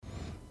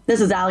This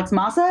is Alex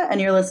Massa,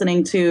 and you're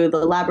listening to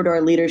the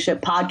Labrador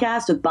Leadership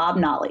Podcast with Bob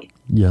Nolly.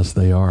 Yes,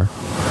 they are.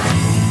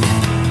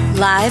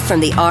 Live from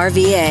the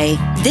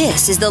RVA,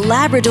 this is the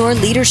Labrador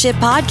Leadership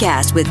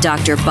Podcast with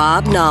Dr.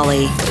 Bob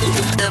Nolly.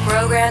 The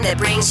program that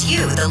brings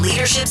you the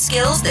leadership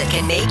skills that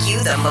can make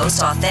you the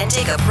most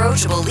authentic,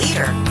 approachable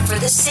leader for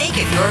the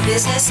sake of your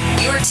business,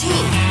 your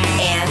team,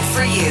 and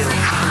for you.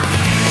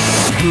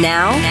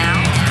 Now,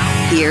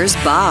 here's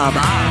Bob.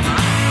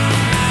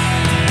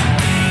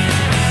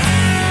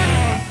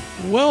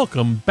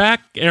 Welcome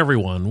back,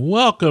 everyone.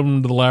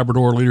 Welcome to the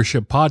Labrador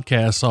Leadership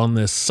Podcast on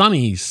this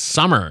sunny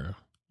summer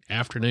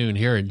afternoon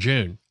here in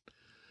June.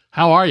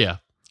 How are you?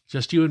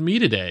 Just you and me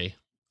today.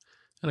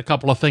 And a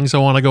couple of things I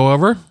want to go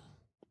over.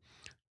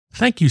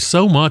 Thank you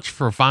so much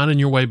for finding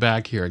your way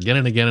back here again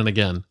and again and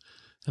again.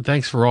 And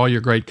thanks for all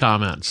your great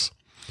comments.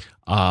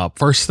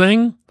 First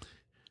thing,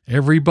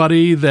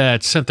 everybody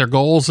that sent their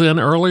goals in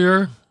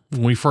earlier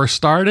when we first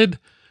started,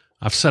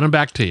 I've sent them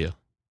back to you.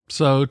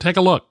 So take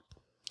a look.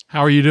 How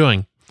are you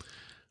doing?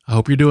 I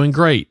hope you're doing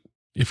great.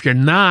 If you're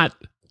not,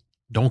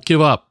 don't give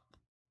up.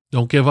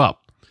 Don't give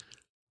up.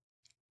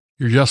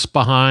 You're just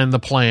behind the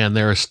plan.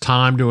 There is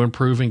time to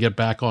improve and get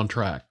back on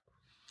track.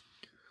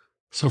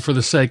 So for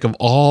the sake of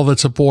all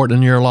that's important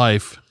in your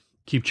life,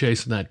 keep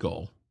chasing that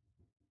goal.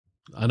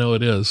 I know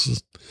it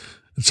is.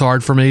 It's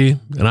hard for me,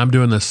 and I'm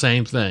doing the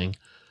same thing.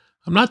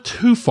 I'm not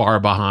too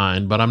far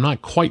behind, but I'm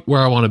not quite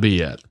where I want to be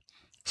yet.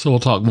 So we'll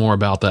talk more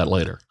about that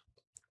later.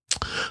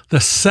 The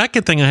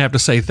second thing I have to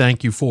say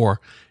thank you for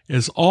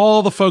is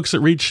all the folks that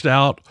reached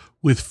out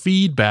with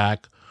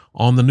feedback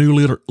on the new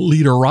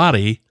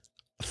Leaderati.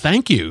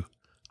 Thank you.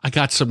 I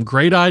got some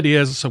great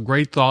ideas, some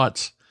great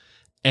thoughts,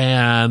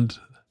 and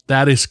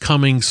that is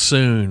coming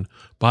soon.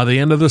 By the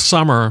end of the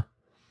summer,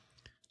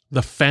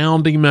 the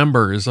founding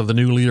members of the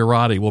new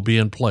Leaderati will be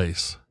in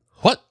place.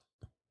 What?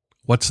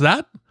 What's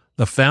that?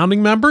 The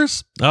founding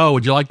members? Oh,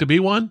 would you like to be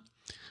one?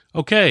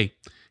 Okay,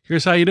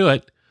 here's how you do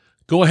it.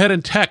 Go ahead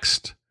and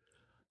text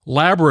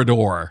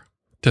Labrador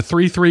to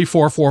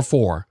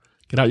 33444.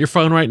 Get out your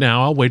phone right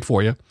now. I'll wait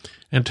for you.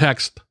 And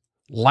text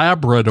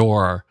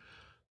Labrador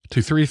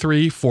to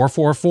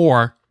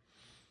 33444.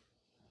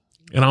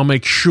 And I'll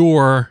make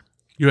sure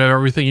you have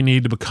everything you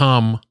need to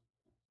become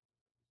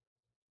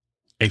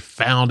a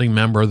founding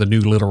member of the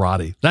new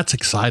Leaderati. That's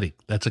exciting.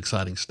 That's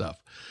exciting stuff.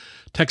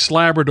 Text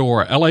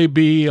Labrador,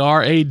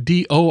 Labrador,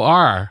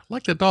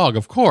 like the dog,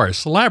 of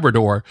course,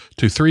 Labrador,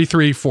 to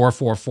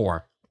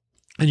 33444.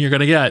 And you're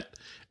going to get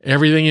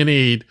everything you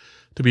need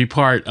to be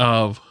part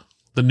of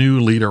the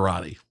new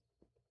Leaderati.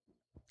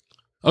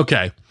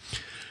 Okay.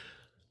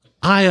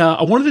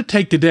 I wanted to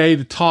take today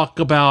to talk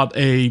about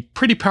a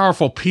pretty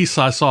powerful piece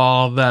I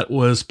saw that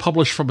was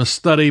published from a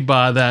study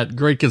by that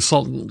great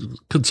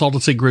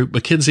consultancy group,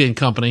 McKinsey &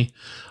 Company,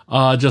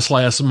 just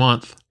last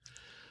month,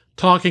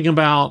 talking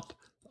about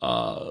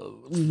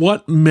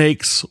what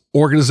makes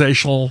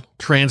organizational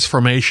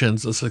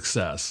transformations a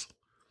success.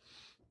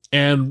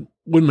 And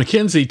when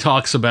McKinsey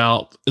talks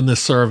about, in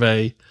this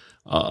survey,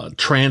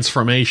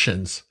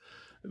 transformations,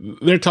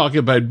 they're talking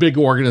about big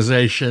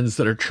organizations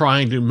that are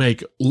trying to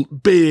make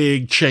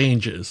big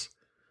changes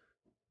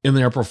in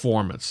their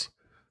performance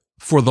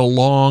for the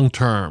long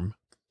term,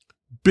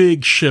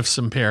 big shifts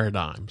in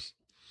paradigms.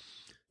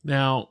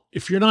 Now,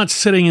 if you're not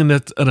sitting in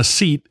a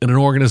seat in an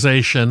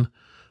organization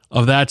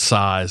of that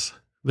size,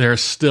 there are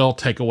still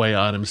takeaway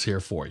items here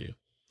for you.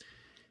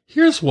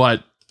 Here's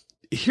what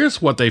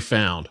they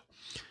found.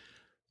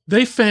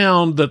 They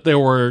found that there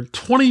were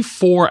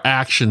 24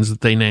 actions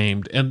that they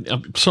named, and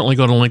I'm certainly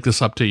going to link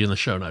this up to you in the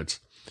show notes,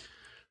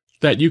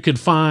 that you could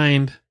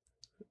find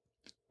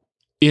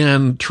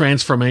in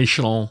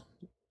transformational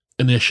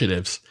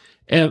initiatives.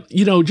 And,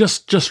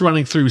 just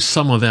running through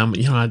some of them,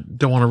 I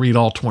don't want to read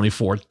all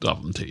 24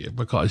 of them to you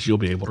because you'll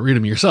be able to read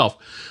them yourself.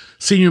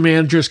 Senior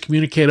managers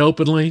communicate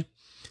openly.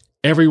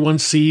 Everyone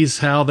sees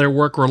how their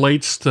work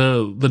relates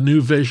to the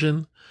new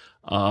vision.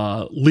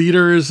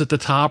 Leaders at the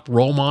top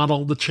role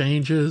model the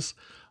changes.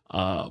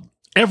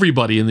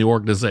 Everybody in the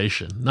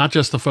organization, not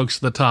just the folks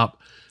at the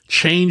top,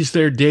 change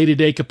their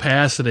day-to-day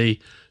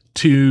capacity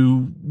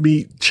to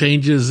meet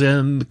changes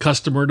in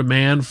customer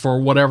demand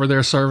for whatever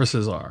their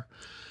services are.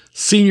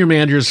 Senior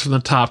managers from the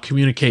top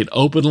communicate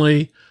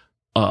openly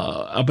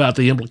about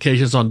the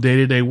implications on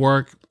day-to-day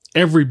work.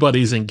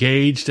 Everybody's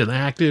engaged and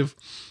active.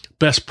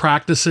 Best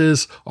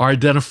practices are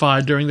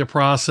identified during the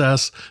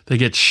process. They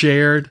get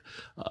shared.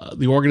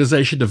 The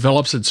organization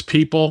develops its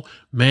people.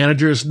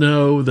 Managers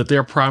know that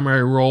their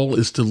primary role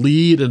is to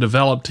lead and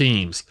develop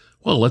teams.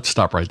 Well, let's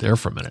stop right there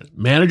for a minute.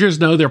 Managers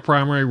know their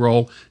primary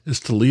role is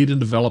to lead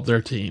and develop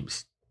their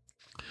teams.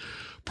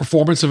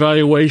 Performance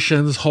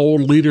evaluations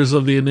hold leaders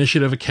of the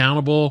initiative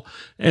accountable,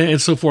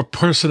 and so forth.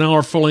 Personnel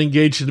are fully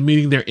engaged in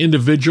meeting their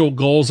individual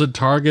goals and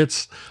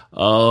targets,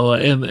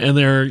 and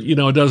there are,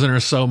 a dozen or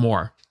so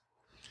more.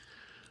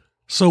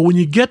 So when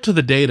you get to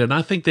the data, and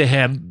I think they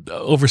had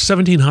over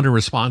 1,700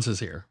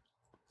 responses here,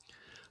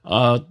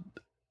 all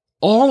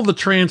of the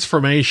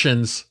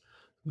transformations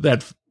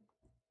that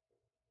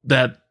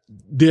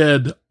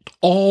did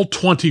all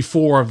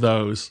 24 of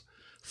those,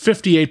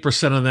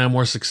 58% of them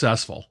were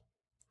successful.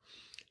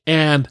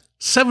 And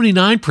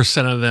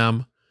 79% of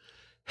them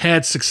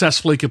had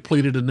successfully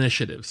completed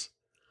initiatives.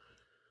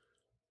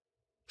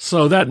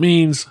 So that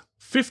means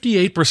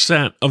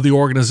 58% of the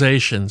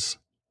organizations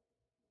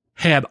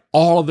had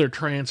all of their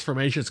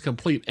transformations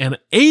complete, and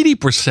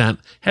 80%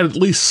 had at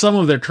least some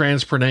of their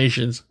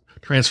transformations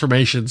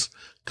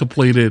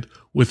completed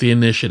with the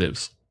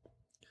initiatives.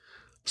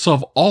 So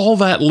of all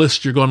that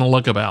list you're going to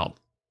look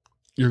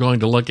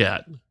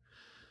at,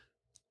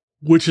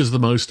 which is the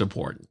most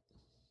important?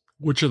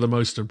 Which are the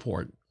most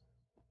important?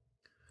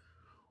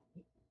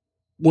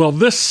 Well,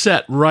 this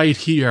set right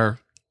here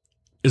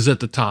is at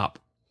the top.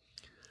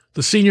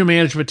 The senior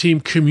management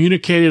team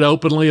communicated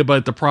openly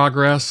about the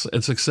progress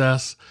and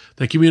success.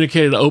 They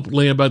communicated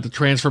openly about the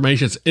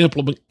transformation's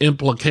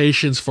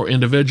implications for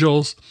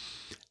individuals.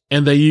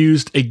 And they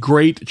used a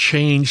great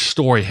change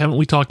story. Haven't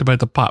we talked about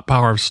the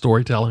power of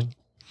storytelling?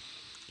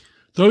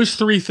 Those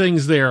three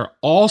things there,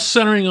 all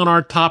centering on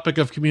our topic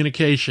of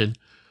communication.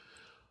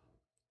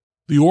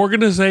 The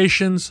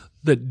organizations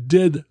that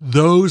did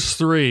those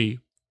three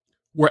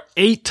were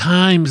 8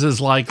 times as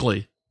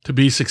likely to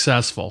be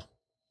successful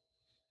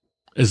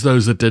as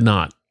those that did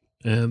not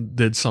and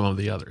did some of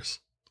the others.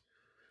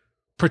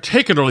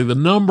 Particularly the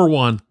number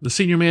one, the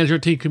senior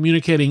management team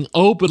communicating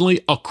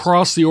openly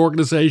across the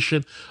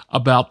organization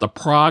about the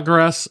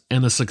progress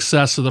and the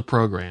success of the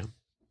program.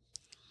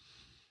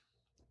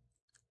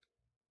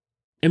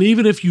 And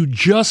even if you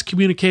just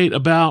communicate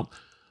about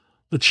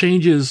the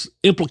changes,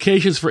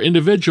 implications for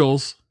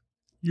individuals,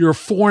 you're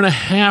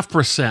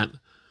 4.5%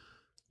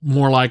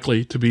 more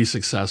likely to be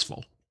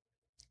successful.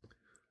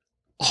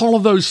 All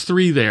of those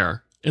three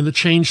there in the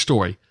change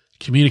story: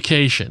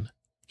 communication,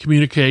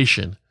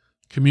 communication,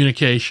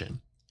 communication.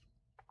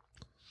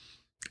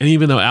 And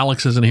even though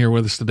Alex isn't here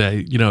with us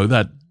today,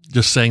 that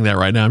just saying that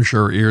right now, I'm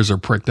sure her ears are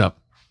pricked up,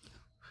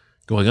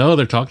 going, oh,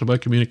 they're talking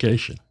about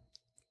communication.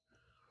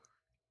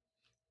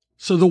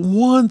 So the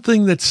one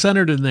thing that's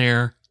centered in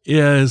there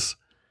is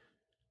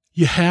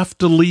you have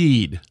to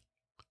lead.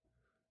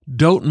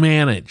 Don't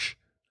manage.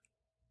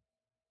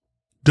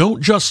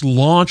 Don't just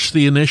launch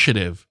the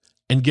initiative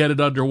and get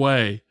it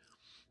underway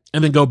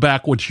and then go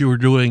back what you were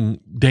doing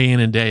day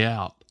in and day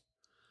out.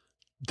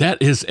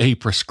 That is a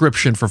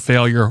prescription for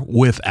failure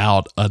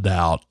without a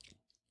doubt.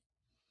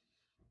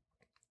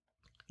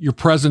 Your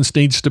presence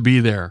needs to be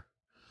there.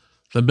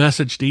 The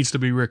message needs to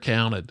be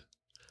recounted.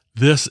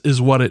 This is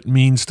what it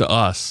means to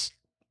us.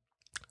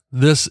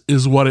 This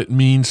is what it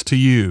means to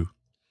you.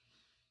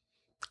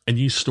 And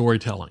use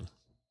storytelling.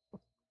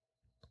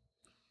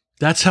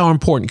 That's how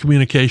important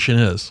communication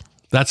is.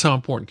 That's how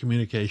important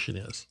communication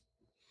is.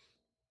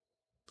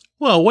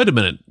 Well, wait a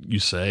minute, you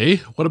say.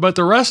 What about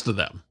the rest of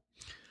them?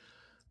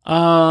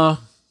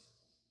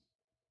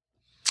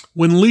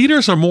 When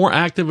leaders are more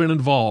active and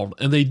involved,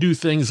 and they do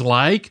things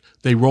like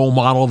they role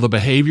model the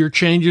behavior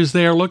changes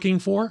they are looking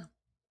for,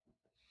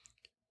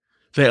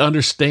 they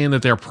understand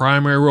that their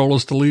primary role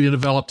is to lead and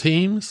develop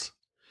teams,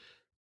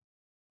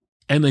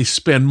 and they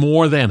spend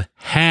more than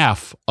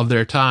half of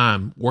their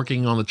time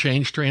working on the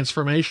change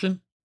transformation,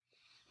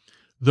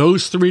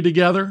 those three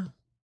together,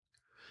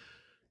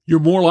 you're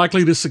more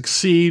likely to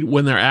succeed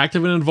when they're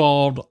active and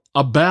involved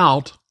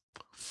about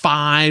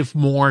 5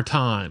 more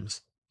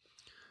times.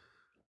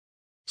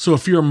 So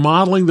if you're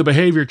modeling the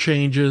behavior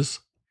changes,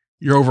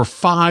 you're over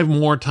 5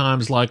 more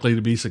times likely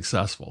to be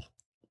successful.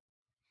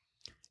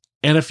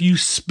 And if you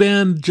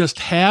spend just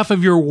half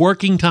of your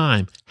working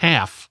time,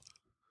 half,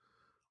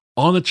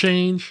 on the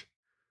change,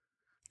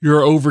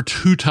 you're over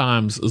 2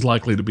 times as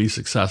likely to be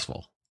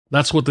successful.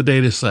 That's what the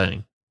data is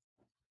saying.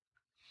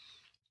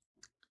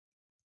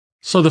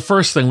 So the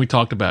first thing we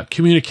talked about,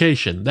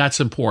 communication, that's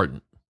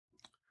important.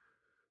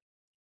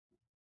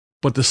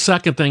 But the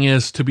second thing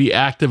is to be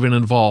active and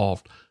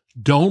involved.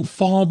 Don't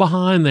fall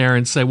behind there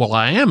and say, well,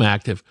 I am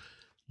active.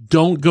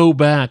 Don't go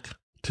back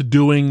to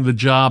doing the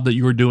job that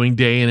you were doing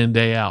day in and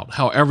day out,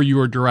 however you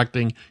are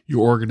directing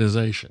your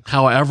organization,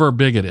 however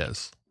big it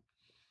is.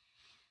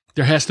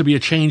 There has to be a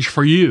change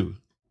for you.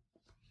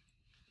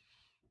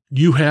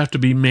 You have to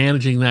be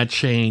managing that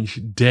change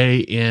day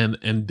in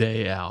and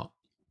day out.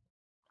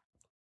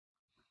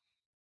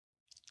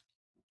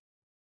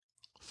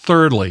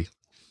 Thirdly,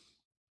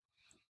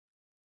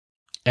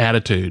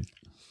 attitude.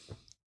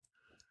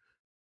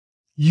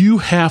 You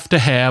have to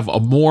have a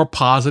more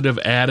positive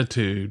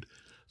attitude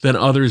than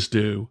others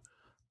do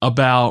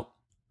about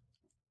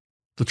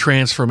the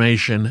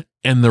transformation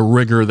and the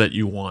rigor that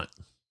you want.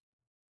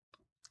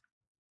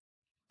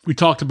 We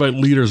talked about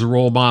leaders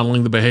role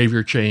modeling the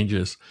behavior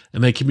changes,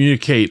 and they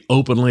communicate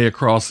openly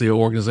across the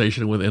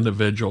organization with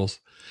individuals.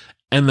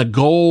 And the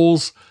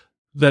goals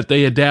that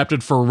they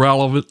adapted for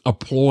relevant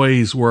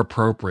employees were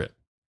appropriate.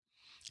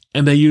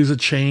 And they use a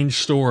change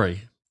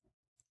story.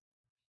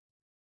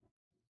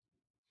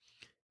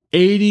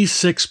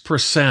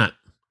 86%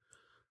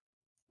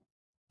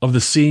 of the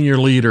senior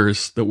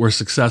leaders that were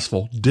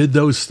successful did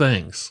those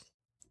things.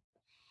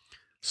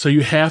 So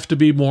you have to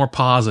be more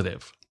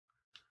positive.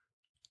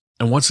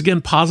 And once again,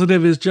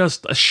 positive is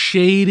just a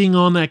shading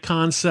on that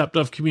concept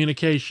of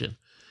communication.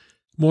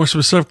 More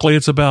specifically,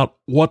 it's about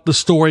what the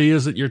story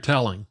is that you're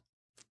telling.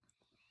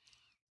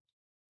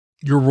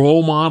 You're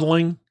role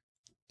modeling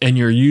and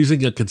you're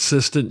using a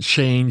consistent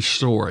change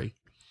story.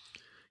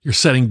 You're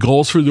setting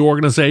goals for the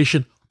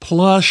organization,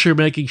 plus you're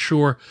making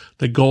sure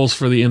that goals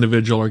for the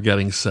individual are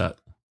getting set.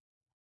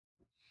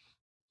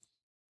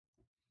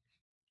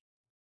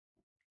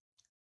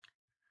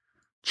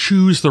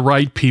 Choose the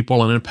right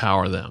people and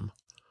empower them.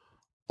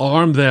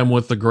 Arm them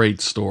with the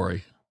great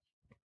story.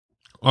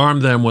 Arm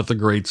them with the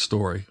great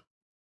story.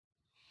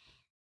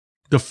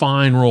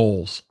 Define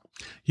roles.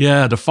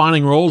 Yeah,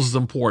 defining roles is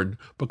important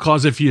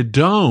because if you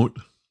don't,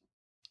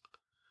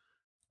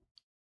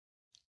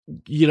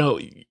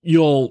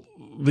 the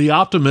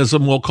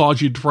optimism will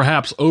cause you to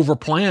perhaps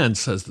overplan,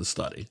 says the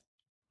study.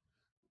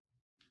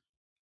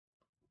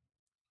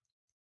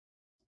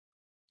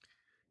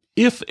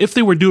 If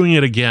they were doing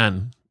it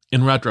again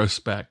in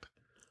retrospect,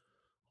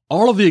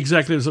 all of the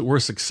executives that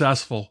were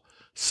successful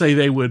say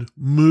they would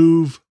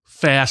move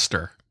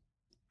faster.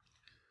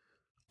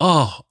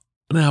 Oh,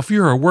 now if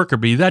you're a worker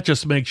bee, that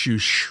just makes you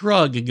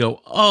shrug and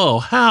go, oh,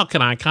 how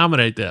can I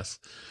accommodate this?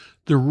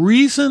 The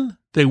reason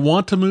they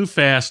want to move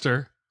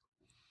faster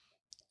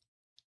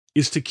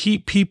is to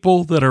keep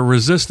people that are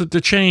resistant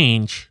to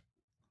change,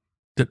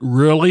 that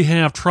really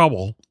have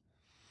trouble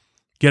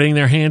getting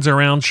their hands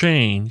around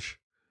change,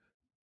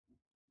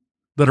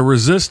 that are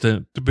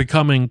resistant to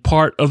becoming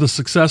part of the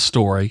success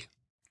story,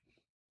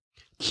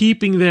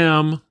 keeping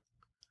them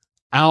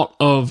out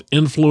of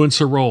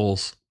influencer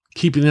roles,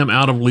 keeping them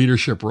out of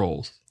leadership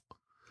roles.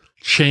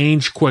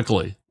 Change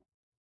quickly.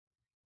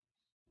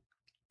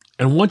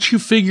 And once you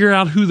figure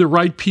out who the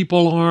right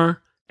people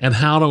are and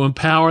how to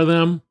empower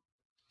them,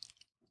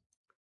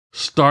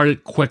 start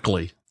it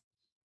quickly.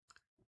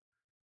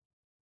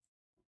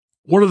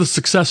 What are the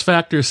success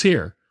factors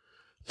here?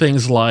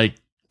 Things like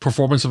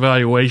performance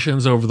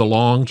evaluations over the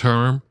long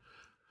term.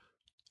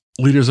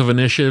 Leaders of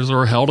initiatives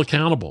are held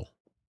accountable.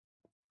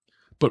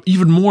 But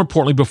even more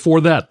importantly, before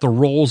that, the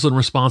roles and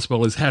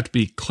responsibilities have to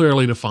be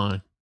clearly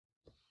defined.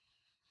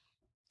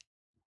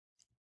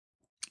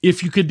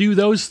 If you could do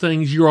those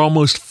things, you're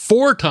almost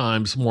 4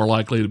 times more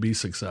likely to be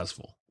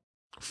successful.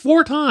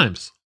 4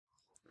 times.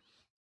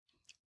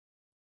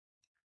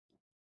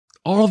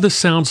 All of this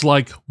sounds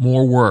like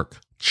more work,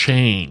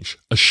 change,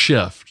 a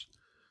shift.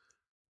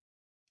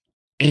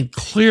 And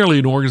clearly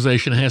an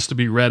organization has to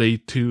be ready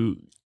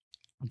to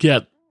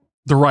get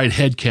the right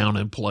headcount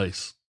in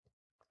place.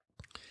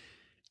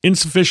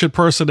 Insufficient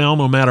personnel,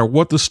 no matter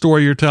what the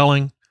story you're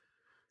telling,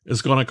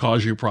 is going to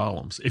cause you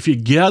problems. If you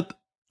get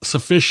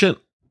sufficient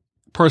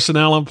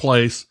personnel in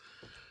place,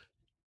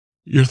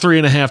 you're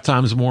 3.5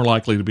 times more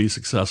likely to be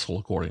successful,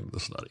 according to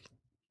the study.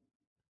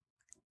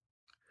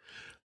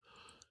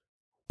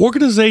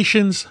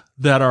 Organizations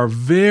that are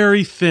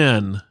very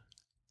thin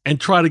and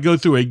try to go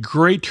through a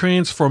great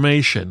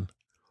transformation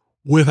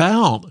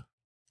without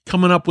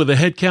coming up with a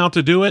head count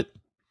to do it,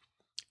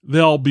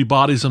 there'll be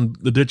bodies in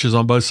the ditches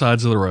on both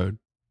sides of the road.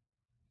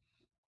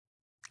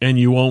 And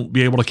you won't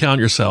be able to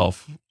count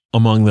yourself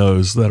among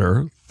those that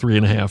are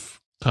 3.5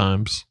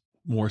 times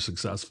more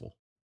successful.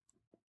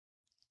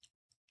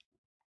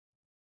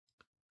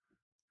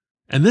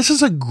 And this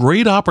is a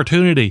great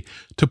opportunity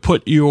to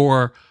put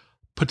your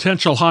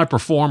potential high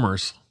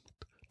performers,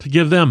 to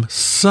give them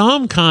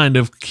some kind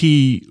of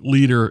key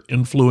leader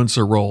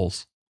influencer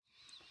roles,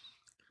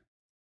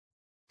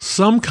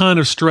 some kind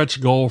of stretch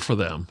goal for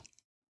them.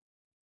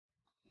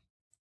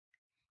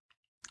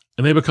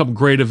 And they become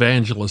great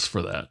evangelists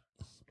for that.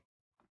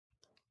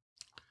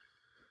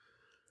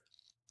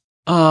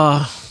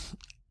 And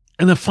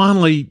then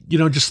finally,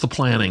 just the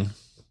planning.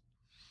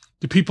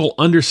 Do people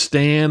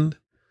understand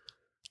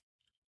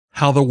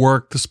how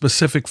the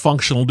specific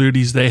functional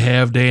duties they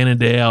have day in and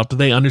day out? Do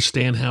they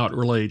understand how it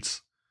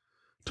relates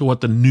to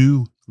what the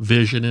new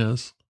vision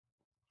is?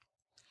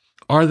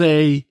 Are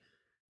they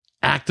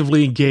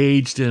actively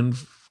engaged in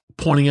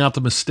pointing out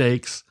the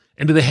mistakes?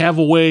 And do they have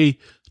a way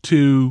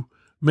to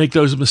make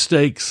those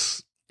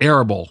mistakes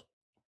arable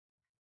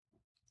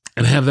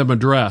and have them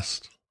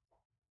addressed?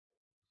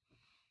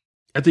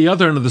 At the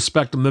other end of the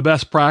spectrum, the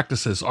best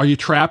practices. Are you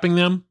trapping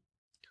them?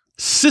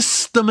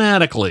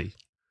 Systematically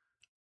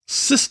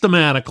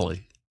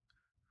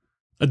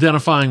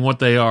identifying what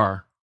they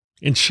are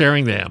and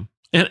sharing them.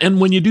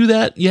 And when you do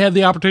that, you have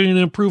the opportunity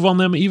to improve on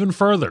them even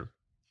further.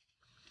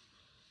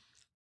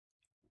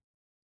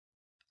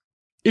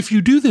 If you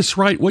do this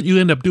right, what you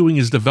end up doing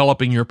is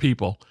developing your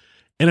people.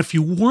 And if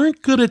you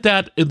weren't good at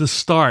that in the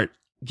start,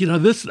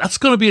 that's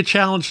going to be a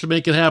challenge to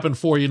make it happen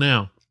for you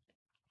now.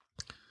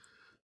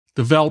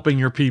 Developing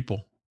your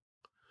people.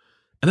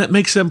 And that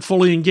makes them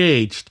fully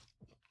engaged.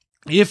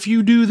 If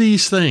you do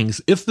these things,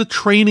 if the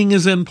training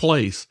is in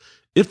place,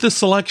 if the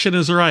selection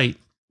is right,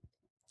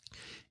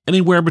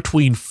 anywhere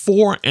between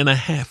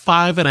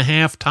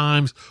 5.5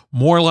 times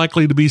more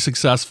likely to be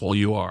successful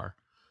you are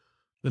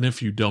than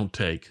if you don't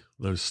take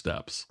those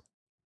steps.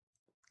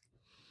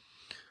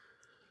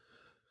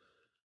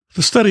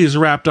 The study is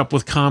wrapped up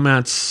with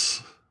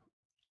comments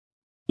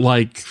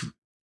like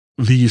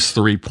these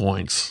 3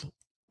 points.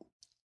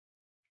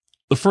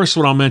 The first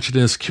one I'll mention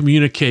is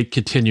communicate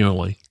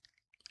continually.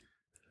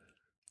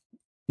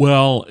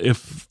 Well,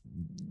 if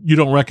you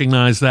don't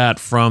recognize that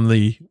from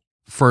the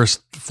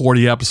first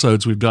 40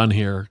 episodes we've done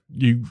here,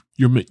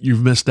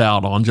 you've missed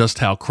out on just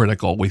how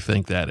critical we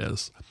think that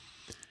is.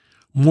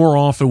 More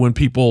often when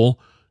people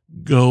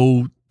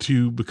go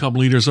to become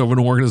leaders of an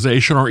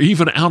organization or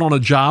even out on a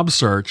job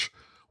search,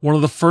 one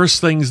of the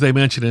first things they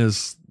mention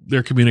is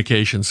their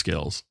communication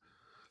skills.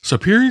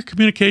 Superior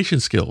communication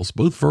skills,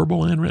 both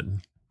verbal and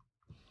written.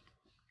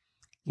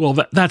 Well,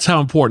 that's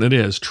how important it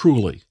is,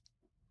 truly.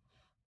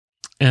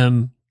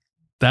 And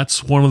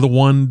that's one of the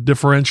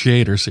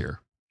differentiators here.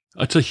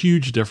 It's a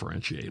huge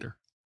differentiator.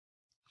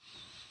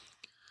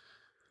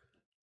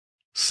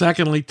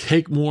 Secondly,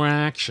 take more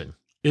action.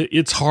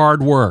 It's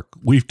hard work.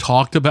 We've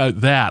talked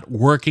about that,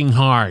 working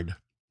hard.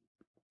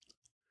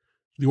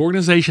 The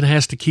organization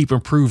has to keep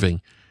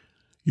improving.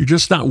 You're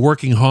just not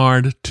working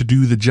hard to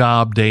do the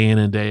job day in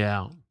and day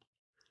out.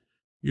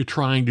 You're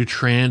trying to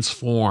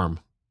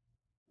transform.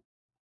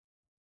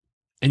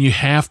 And you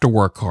have to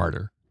work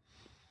harder.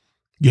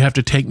 You have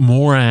to take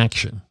more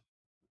action.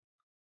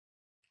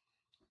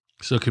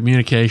 So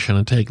communication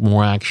and take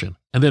more action.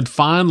 And then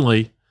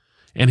finally,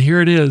 and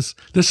here it is,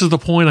 this is the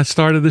point I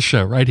started the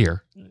show right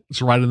here.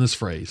 It's right in this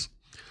phrase.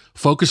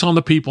 Focus on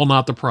the people,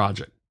 not the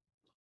project.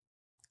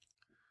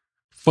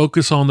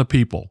 Focus on the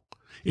people.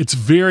 It's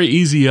very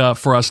easy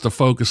for us to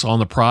focus on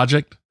the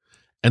project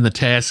and the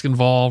task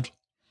involved.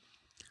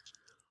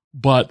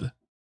 But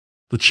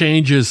the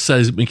changes,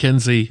 says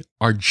McKinsey,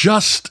 are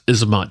just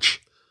as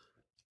much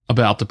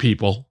about the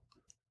people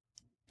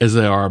as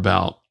they are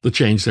about the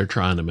change they're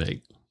trying to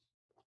make.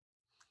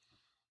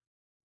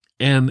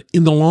 And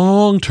in the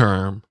long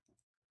term,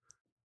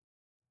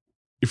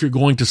 if you're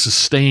going to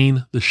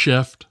sustain the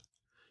shift,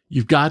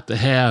 you've got to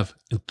have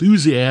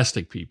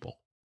enthusiastic people,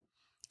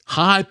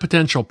 high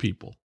potential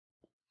people.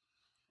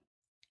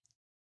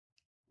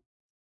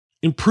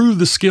 Improve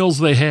the skills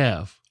they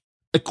have.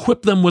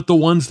 Equip them with the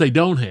ones they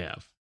don't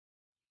have.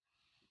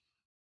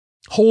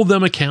 Hold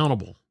them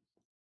accountable.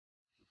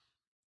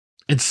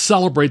 And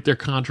celebrate their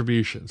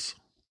contributions.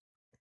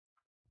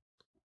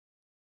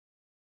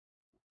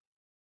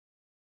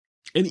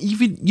 And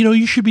even,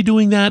 you should be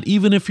doing that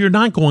even if you're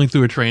not going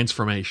through a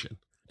transformation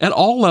at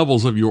all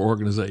levels of your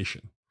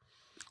organization.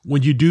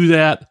 When you do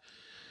that,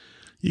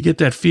 you get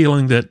that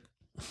feeling that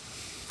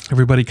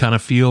everybody kind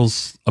of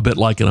feels a bit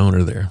like an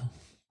owner there.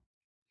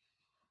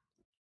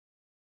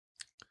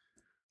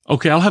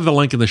 Okay, I'll have the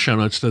link in the show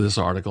notes to this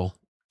article,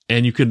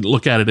 and you can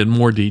look at it in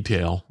more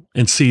detail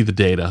and see the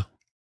data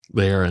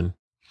there and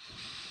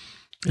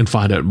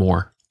find out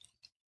more.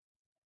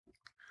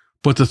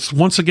 But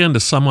once again, to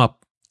sum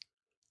up,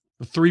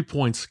 the 3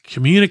 points: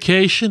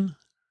 communication,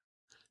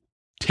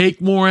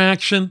 take more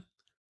action,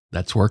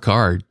 that's work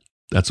hard.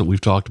 That's what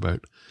we've talked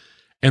about.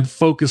 And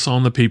focus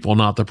on the people,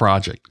 not the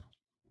project.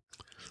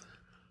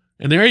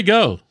 And there you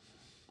go.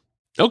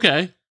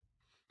 Okay.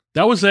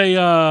 That was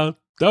a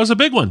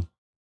big one.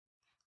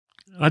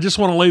 I just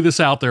want to lay this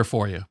out there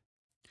for you.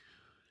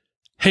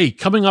 Hey,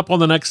 coming up on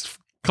the next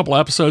couple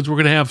episodes, we're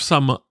going to have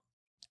some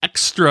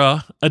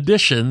extra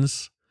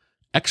additions.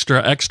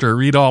 Extra,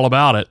 read all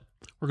about it.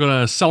 We're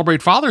going to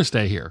celebrate Father's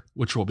Day here,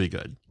 which will be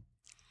good.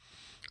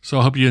 So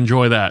I hope you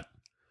enjoy that.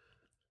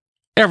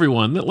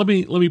 Everyone, let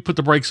me put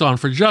the brakes on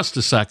for just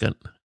a second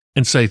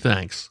and say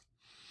thanks.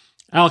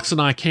 Alex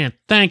and I can't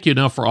thank you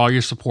enough for all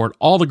your support,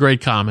 all the great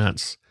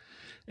comments,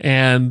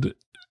 and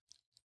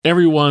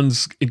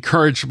everyone's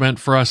encouragement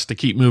for us to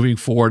keep moving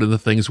forward in the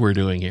things we're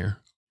doing here.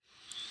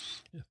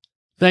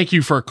 Thank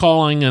you for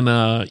calling and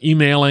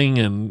emailing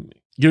and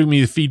giving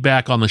me the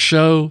feedback on the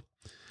show.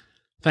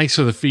 Thanks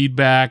for the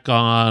feedback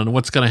on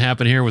what's going to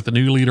happen here with the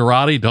new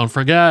Leaderati. Don't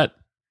forget,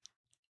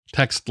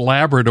 text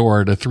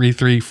Labrador to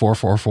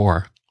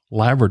 33444.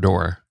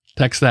 Labrador.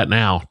 Text that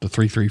now to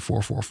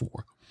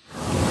 33444.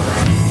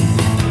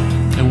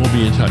 And we'll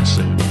be in touch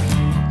soon.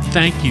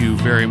 Thank you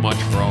very much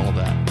for all of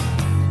that.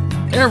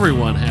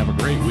 Everyone have a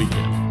great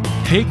weekend.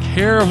 Take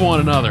care of one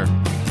another,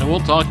 and we'll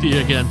talk to you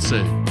again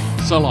soon.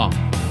 So long.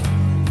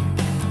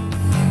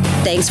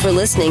 Thanks for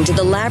listening to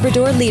the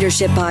Labrador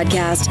Leadership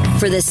Podcast.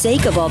 For the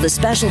sake of all the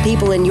special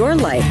people in your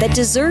life that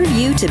deserve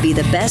you to be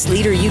the best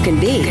leader you can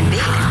be.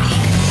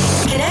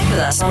 Connect with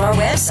us on our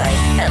website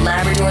at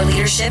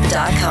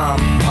LabradorLeadership.com,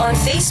 on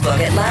Facebook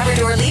at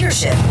Labrador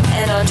Leadership,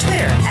 and on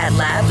Twitter at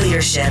Lab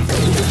Leadership.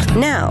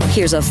 Now,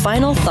 here's a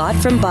final thought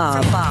from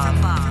Bob.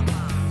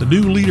 The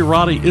new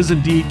Leaderati is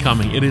indeed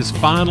coming. It is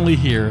finally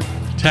here.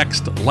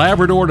 Text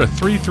Labrador to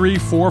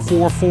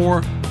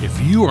 33444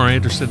 if you are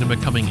interested in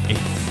becoming a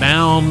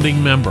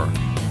founding member.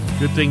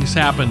 Good things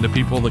happen to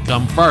people that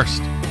come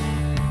first.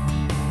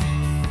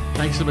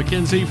 Thanks to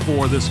McKinsey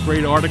for this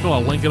great article.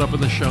 I'll link it up in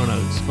the show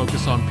notes.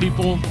 Focus on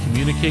people,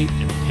 communicate,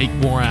 and take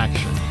more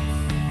action.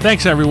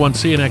 Thanks, everyone.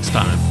 See you next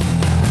time.